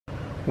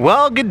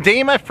Well, good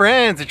day, my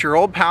friends. It's your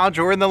old pal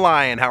Jordan the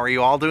Lion. How are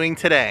you all doing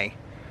today?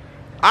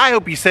 I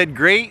hope you said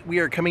great. We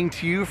are coming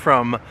to you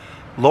from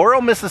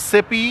Laurel,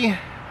 Mississippi,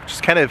 which is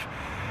kind of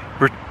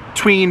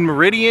between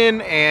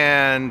Meridian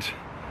and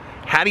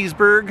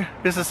Hattiesburg,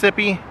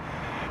 Mississippi.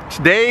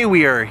 Today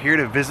we are here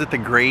to visit the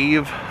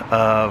grave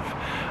of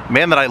a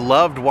man that I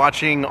loved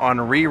watching on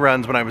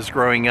reruns when I was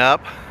growing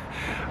up.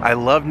 I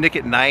loved Nick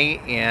at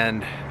Night,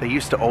 and they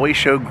used to always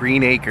show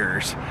Green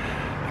Acres.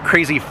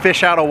 Crazy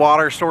fish out of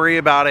water story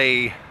about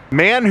a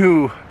man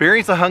who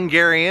marries a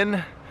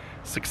Hungarian,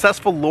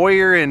 successful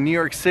lawyer in New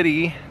York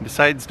City,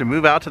 decides to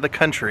move out to the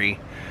country,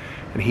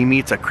 and he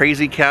meets a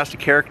crazy cast of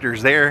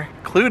characters there,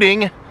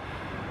 including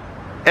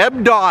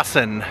Eb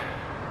Dawson,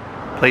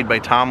 played by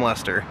Tom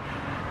Lester.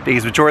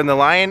 Daze with Jordan the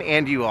Lion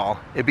and you all.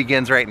 It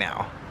begins right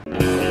now.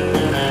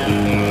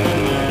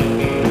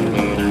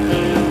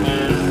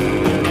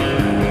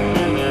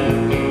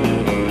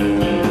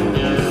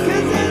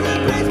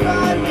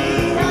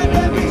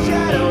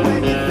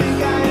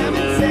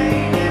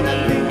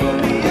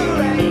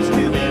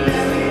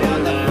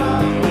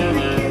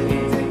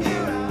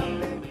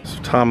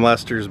 Tom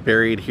Lester's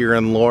buried here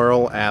in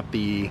Laurel at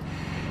the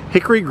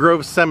Hickory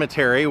Grove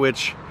Cemetery,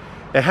 which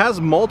it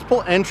has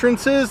multiple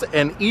entrances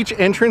and each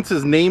entrance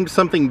is named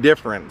something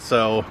different,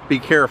 so be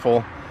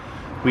careful.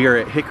 We are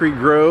at Hickory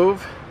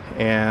Grove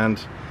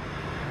and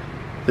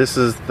this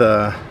is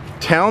the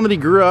town that he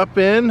grew up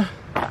in,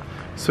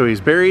 so he's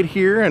buried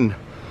here, and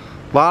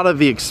a lot of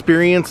the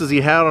experiences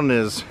he had on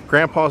his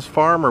grandpa's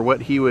farm are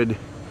what he would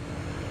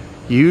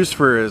use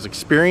for his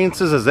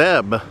experiences as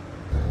Eb.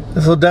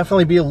 This will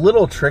definitely be a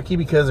little tricky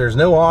because there's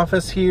no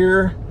office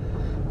here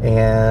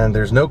and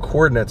there's no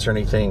coordinates or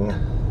anything.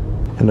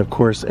 And of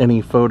course,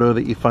 any photo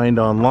that you find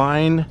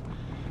online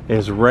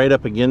is right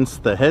up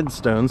against the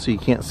headstone, so you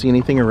can't see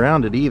anything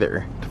around it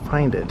either to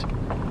find it.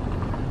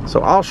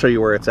 So I'll show you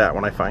where it's at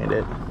when I find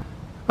it.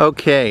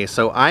 Okay,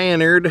 so I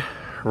entered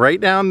right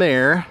down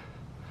there.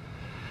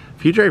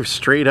 If you drive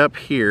straight up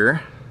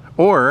here,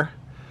 or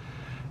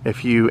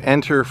if you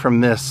enter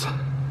from this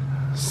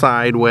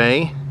side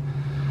way,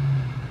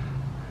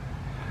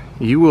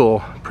 you will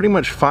pretty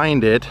much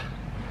find it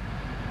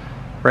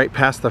right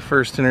past the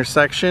first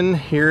intersection.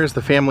 Here's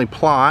the family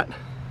plot.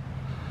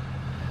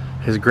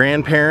 His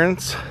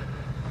grandparents.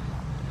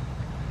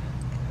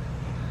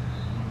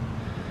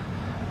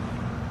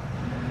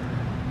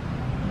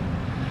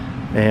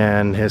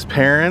 And his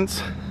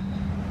parents.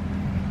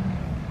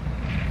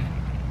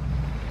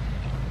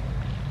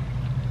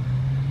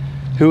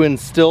 Who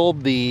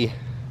instilled the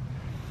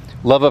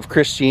love of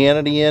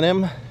Christianity in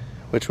him,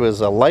 which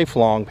was a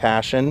lifelong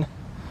passion.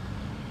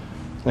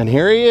 And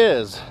here he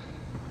is,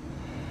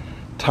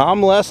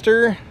 Tom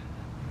Lester,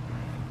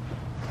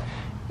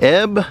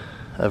 Eb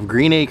of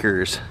Green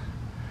Acres.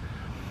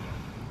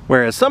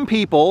 Whereas some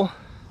people,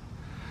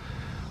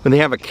 when they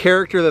have a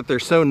character that they're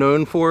so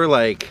known for,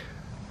 like,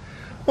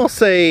 we'll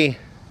say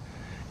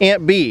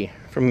Aunt Bee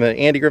from the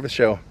Andy Griffith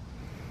Show,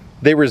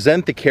 they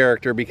resent the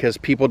character because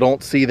people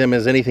don't see them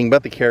as anything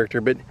but the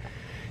character. But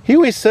he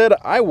always said,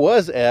 I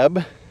was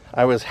Eb,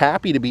 I was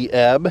happy to be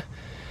Eb,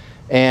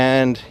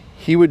 and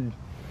he would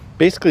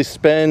basically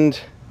spend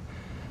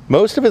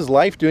most of his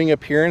life doing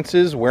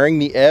appearances wearing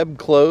the Eb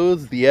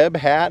clothes, the Eb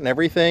hat and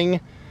everything,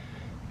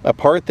 a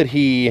part that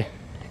he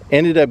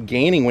ended up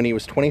gaining when he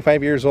was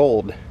 25 years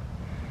old.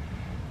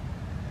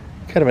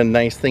 Kind of a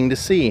nice thing to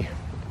see.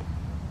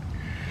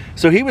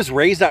 So he was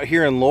raised out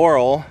here in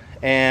Laurel,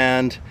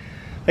 and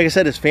like I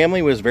said, his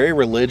family was very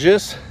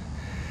religious.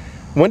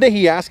 One day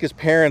he asked his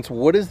parents,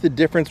 what is the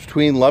difference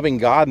between loving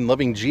God and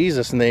loving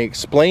Jesus? And they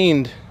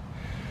explained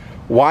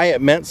why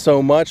it meant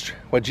so much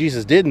what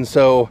Jesus did. And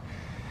so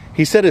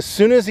he said as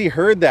soon as he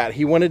heard that,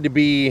 he wanted to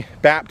be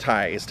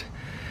baptized.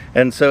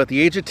 And so at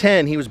the age of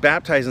 10, he was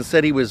baptized and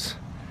said he was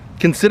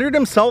considered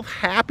himself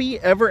happy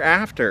ever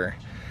after.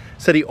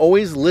 Said he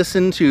always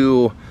listened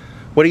to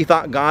what he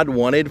thought God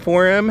wanted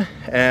for him.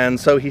 And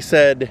so he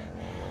said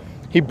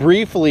he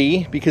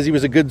briefly, because he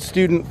was a good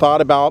student,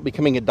 thought about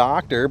becoming a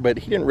doctor, but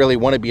he didn't really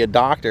want to be a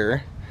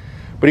doctor.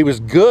 But he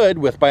was good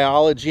with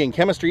biology and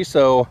chemistry,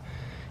 so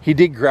he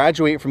did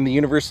graduate from the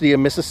University of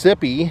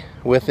Mississippi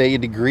with a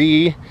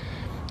degree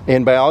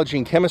in biology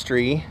and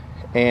chemistry,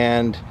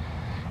 and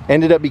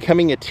ended up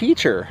becoming a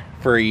teacher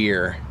for a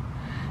year.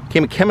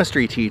 Became a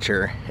chemistry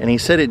teacher, and he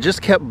said it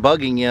just kept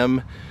bugging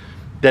him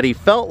that he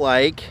felt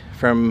like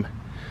from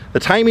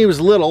the time he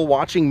was little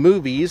watching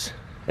movies,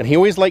 and he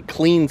always liked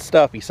clean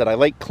stuff. He said, I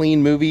like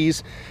clean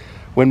movies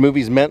when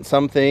movies meant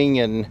something,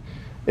 and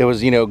it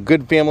was, you know,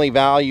 good family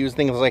values,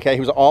 things like that.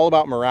 He was all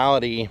about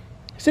morality.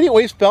 He said he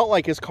always felt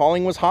like his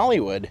calling was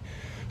Hollywood.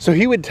 So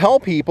he would tell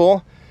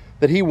people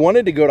that he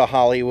wanted to go to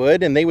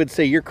Hollywood, and they would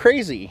say, you're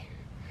crazy.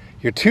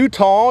 You're too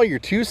tall, you're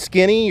too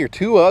skinny, you're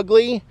too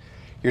ugly,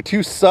 you're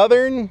too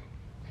southern,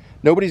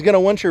 nobody's gonna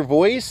want your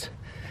voice.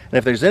 And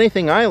if there's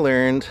anything I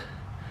learned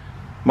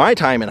my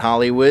time in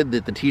Hollywood,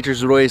 that the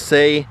teachers would always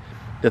say,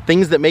 the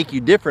things that make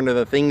you different are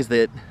the things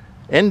that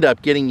end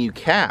up getting you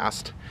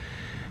cast.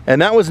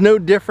 And that was no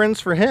difference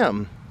for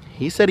him.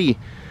 He said he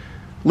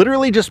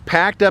literally just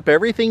packed up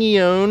everything he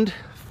owned,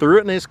 threw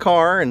it in his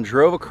car, and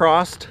drove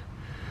across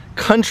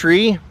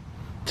country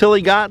till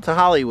he got to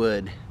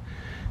Hollywood.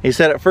 He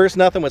said at first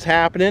nothing was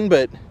happening,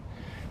 but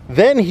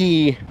then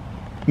he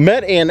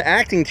met an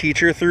acting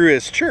teacher through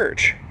his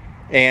church,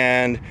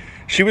 and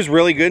she was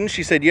really good, and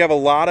she said, you have a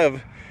lot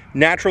of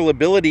natural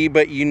ability,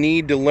 but you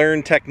need to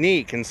learn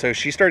technique. And so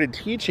she started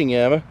teaching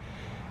him,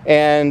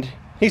 and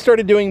he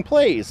started doing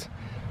plays.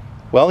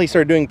 Well, he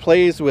started doing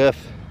plays with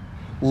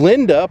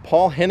Linda,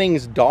 Paul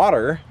Henning's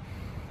daughter,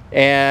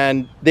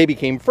 and they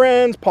became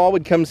friends. Paul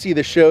would come see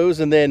the shows,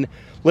 and then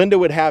Linda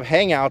would have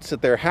hangouts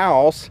at their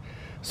house.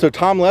 So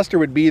Tom Lester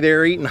would be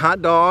there eating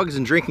hot dogs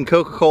and drinking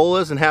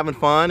Coca-Colas and having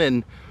fun.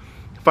 And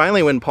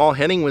finally, when Paul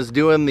Henning was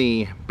doing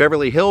the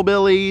Beverly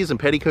Hillbillies and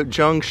Petticoat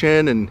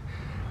Junction and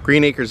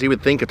Green Acres, he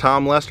would think of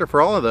Tom Lester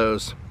for all of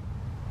those.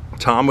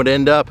 Tom would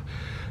end up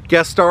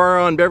guest star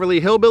on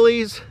Beverly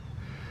Hillbillies,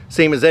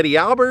 same as Eddie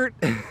Albert.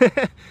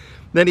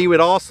 Then he would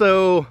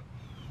also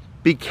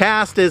be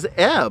cast as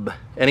Ebb,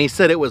 and he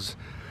said it was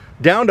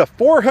down to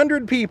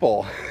 400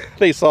 people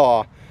they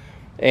saw,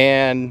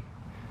 and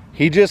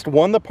he just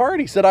won the part.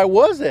 He said, I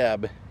was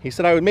Ebb. He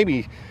said I was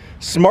maybe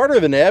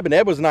smarter than Ebb, and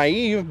Ebb was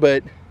naive,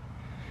 but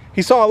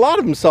he saw a lot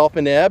of himself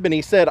in Ebb, and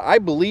he said, I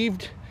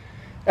believed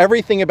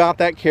everything about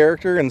that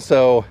character. And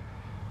so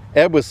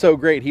Ebb was so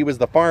great. He was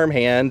the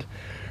farmhand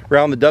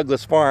around the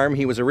Douglas farm.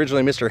 He was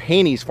originally Mr.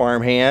 Haney's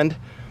farmhand.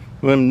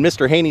 When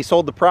Mr. Haney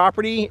sold the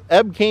property,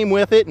 Ebb came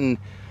with it, and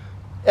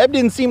Ebb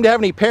didn't seem to have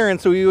any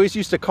parents, so he always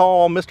used to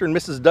call Mr. and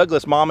Mrs.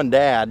 Douglas mom and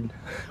dad,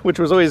 which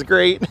was always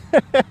great.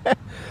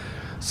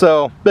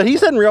 So, but he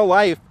said in real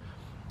life,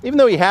 even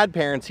though he had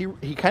parents,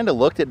 he kind of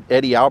looked at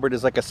Eddie Albert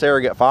as like a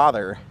surrogate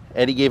father.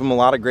 Eddie gave him a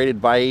lot of great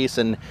advice,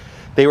 and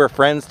they were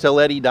friends till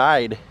Eddie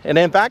died. And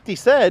in fact, he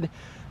said,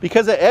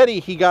 because of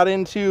Eddie, he got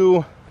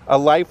into a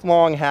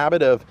lifelong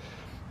habit of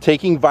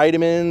taking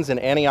vitamins and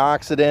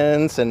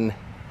antioxidants and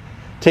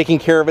taking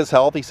care of his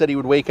health. He said he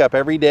would wake up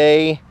every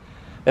day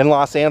in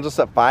Los Angeles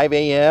at 5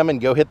 a.m. and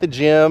go hit the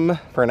gym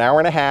for an hour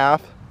and a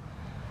half.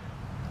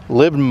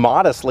 Lived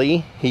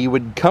modestly. He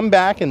would come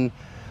back and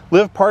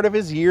live part of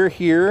his year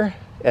here,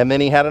 and then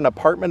he had an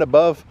apartment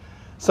above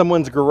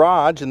someone's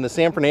garage in the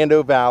San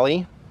Fernando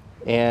Valley,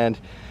 and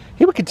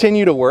he would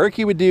continue to work.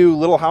 He would do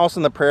Little House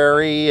on the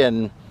Prairie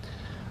and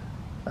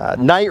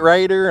Knight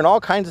Rider and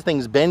all kinds of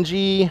things,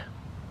 Benji,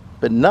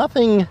 but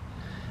nothing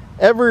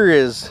ever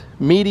as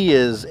meaty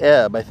as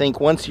Ebb. I think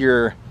once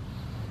you're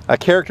a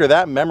character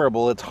that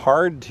memorable, it's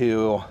hard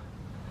to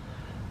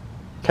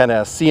kind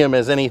of see him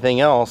as anything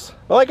else.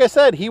 But like I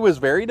said, he was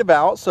very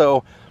devout,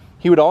 so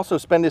he would also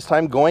spend his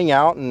time going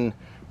out and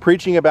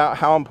preaching about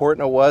how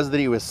important it was that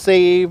he was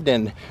saved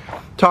and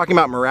talking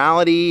about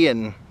morality.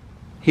 And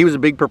he was a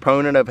big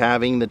proponent of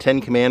having the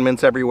 10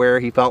 Commandments everywhere.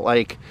 He felt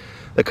like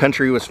the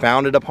country was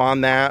founded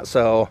upon that,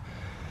 so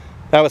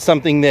that was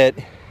something that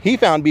he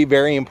found to be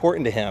very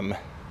important to him.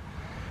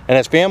 And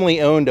his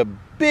family owned a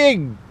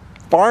big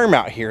farm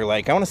out here,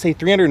 like I want to say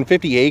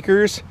 350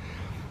 acres,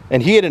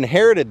 and he had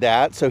inherited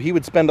that, so he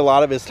would spend a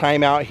lot of his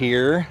time out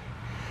here.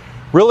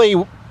 Really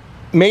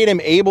made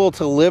him able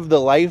to live the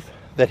life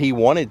that he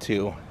wanted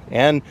to,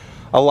 and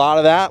a lot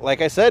of that,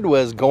 like I said,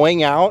 was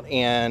going out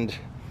and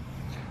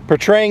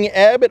portraying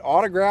Ebb at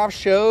autograph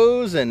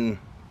shows, and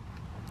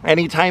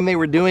anytime they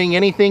were doing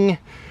anything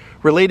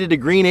related to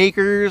Green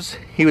Acres,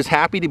 he was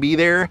happy to be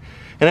there.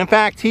 And in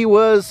fact, he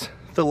was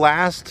the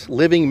last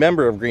living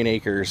member of Green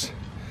Acres.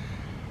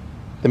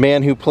 The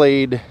man who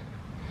played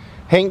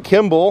Hank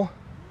Kimball,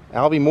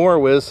 Alvy Moore,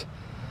 was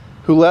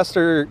who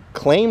Lester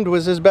claimed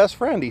was his best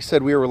friend. He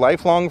said we were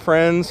lifelong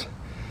friends,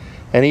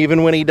 and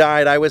even when he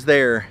died, I was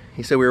there.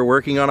 He said we were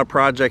working on a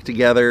project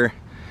together,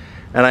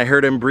 and I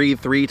heard him breathe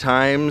 3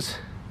 times,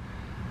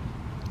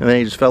 and then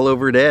he just fell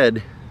over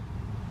dead.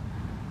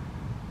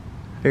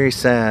 Very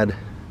sad.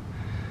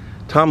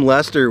 Tom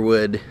Lester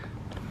would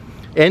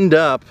end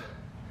up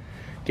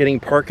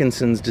getting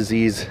Parkinson's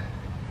disease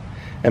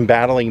and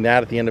battling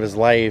that at the end of his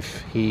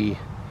life. He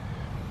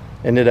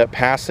ended up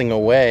passing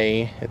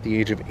away at the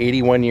age of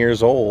 81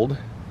 years old,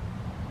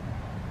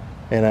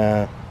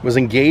 and was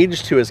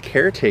engaged to his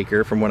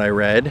caretaker, from what I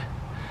read.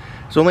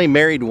 He was only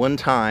married 1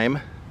 time,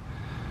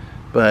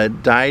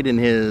 but died in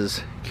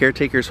his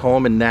caretaker's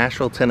home in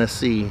Nashville,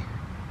 Tennessee.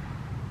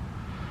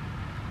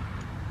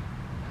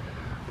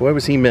 Boy,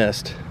 was he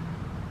missed.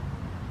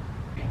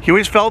 He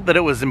always felt that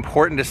it was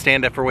important to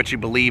stand up for what you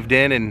believed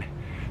in, and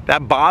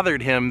that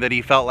bothered him, that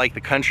he felt like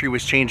the country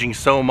was changing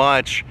so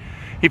much.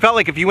 He felt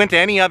like if you went to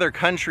any other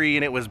country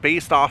and it was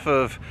based off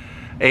of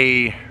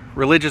a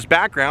religious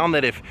background,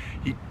 that if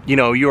you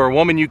know, you were a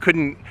woman, you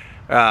couldn't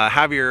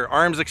have your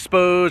arms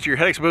exposed, your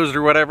head exposed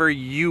or whatever,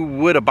 you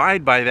would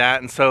abide by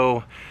that. And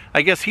so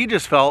I guess he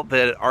just felt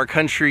that our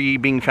country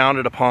being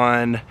founded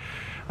upon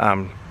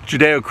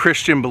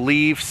Judeo-Christian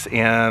beliefs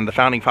and the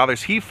founding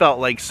fathers, he felt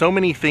like so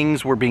many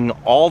things were being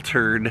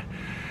altered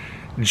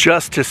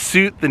just to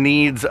suit the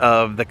needs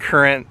of the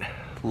current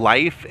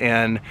life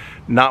and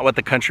not what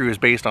the country was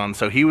based on.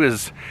 So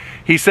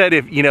he said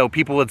if, you know,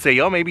 people would say,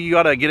 oh, maybe you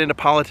ought to get into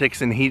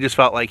politics, and he just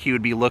felt like he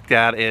would be looked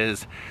at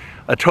as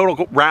a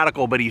total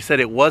radical, but he said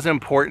it was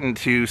important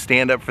to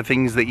stand up for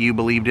things that you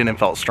believed in and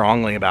felt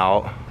strongly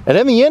about. And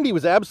in the end, he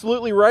was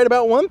absolutely right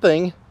about one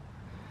thing.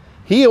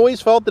 He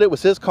always felt that it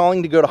was his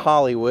calling to go to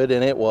Hollywood,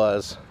 and it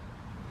was.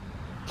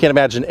 Can't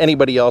imagine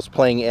anybody else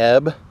playing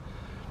Ebb.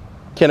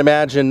 Can't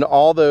imagine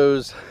all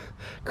those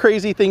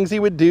crazy things he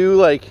would do,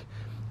 like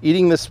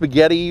eating the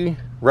spaghetti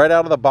right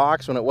out of the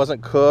box when it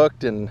wasn't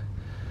cooked, and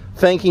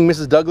thanking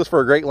Mrs. Douglas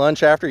for a great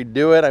lunch after he'd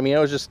do it. I mean, it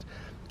was just,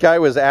 guy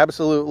was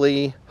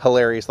absolutely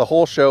hilarious. The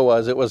whole show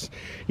was. It was,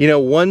 you know,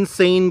 one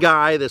sane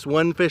guy, this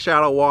one fish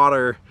out of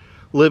water,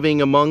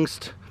 living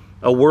amongst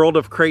a world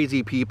of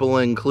crazy people,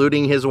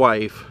 including his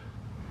wife.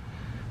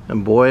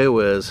 And boy,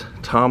 was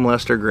Tom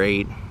Lester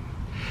great.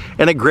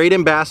 And a great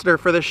ambassador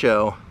for the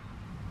show.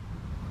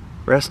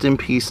 Rest in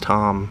peace,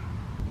 Tom.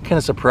 Kind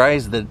of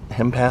surprised that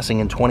him passing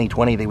in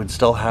 2020, they would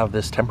still have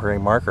this temporary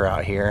marker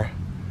out here.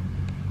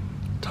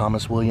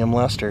 Thomas William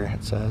Lester,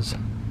 it says.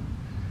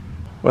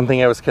 One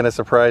thing I was kind of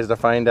surprised to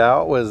find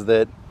out was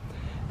that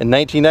in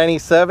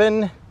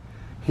 1997,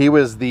 he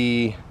was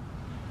the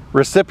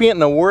recipient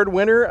and award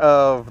winner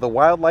of the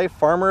Wildlife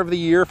Farmer of the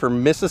Year for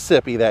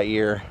Mississippi that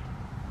year.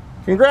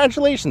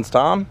 Congratulations,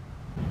 Tom.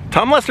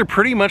 Tom Lester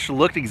pretty much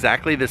looked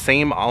exactly the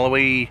same all the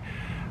way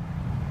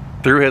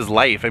through his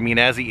life. I mean,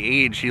 as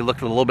he aged, he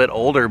looked a little bit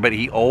older, but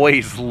he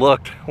always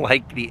looked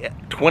like the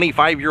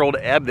 25-year-old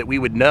Ebb that we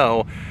would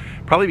know,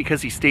 probably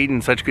because he stayed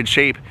in such good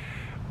shape.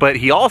 But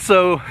he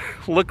also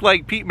looked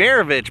like Pete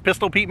Maravich,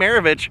 Pistol Pete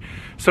Maravich.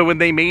 So when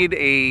they made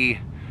a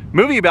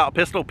movie about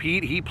Pistol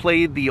Pete, he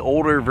played the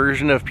older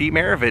version of Pete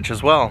Maravich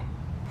as well.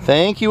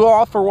 Thank you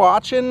all for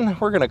watching.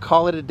 We're gonna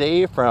call it a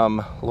day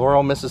from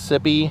Laurel,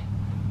 Mississippi.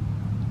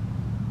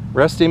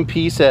 Rest in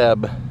peace,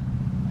 Ebb.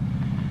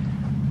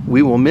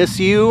 We will miss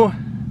you,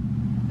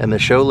 and the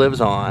show lives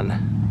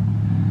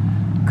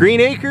on. Green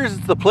Acres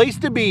is the place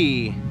to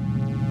be.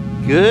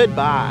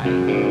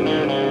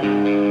 Goodbye.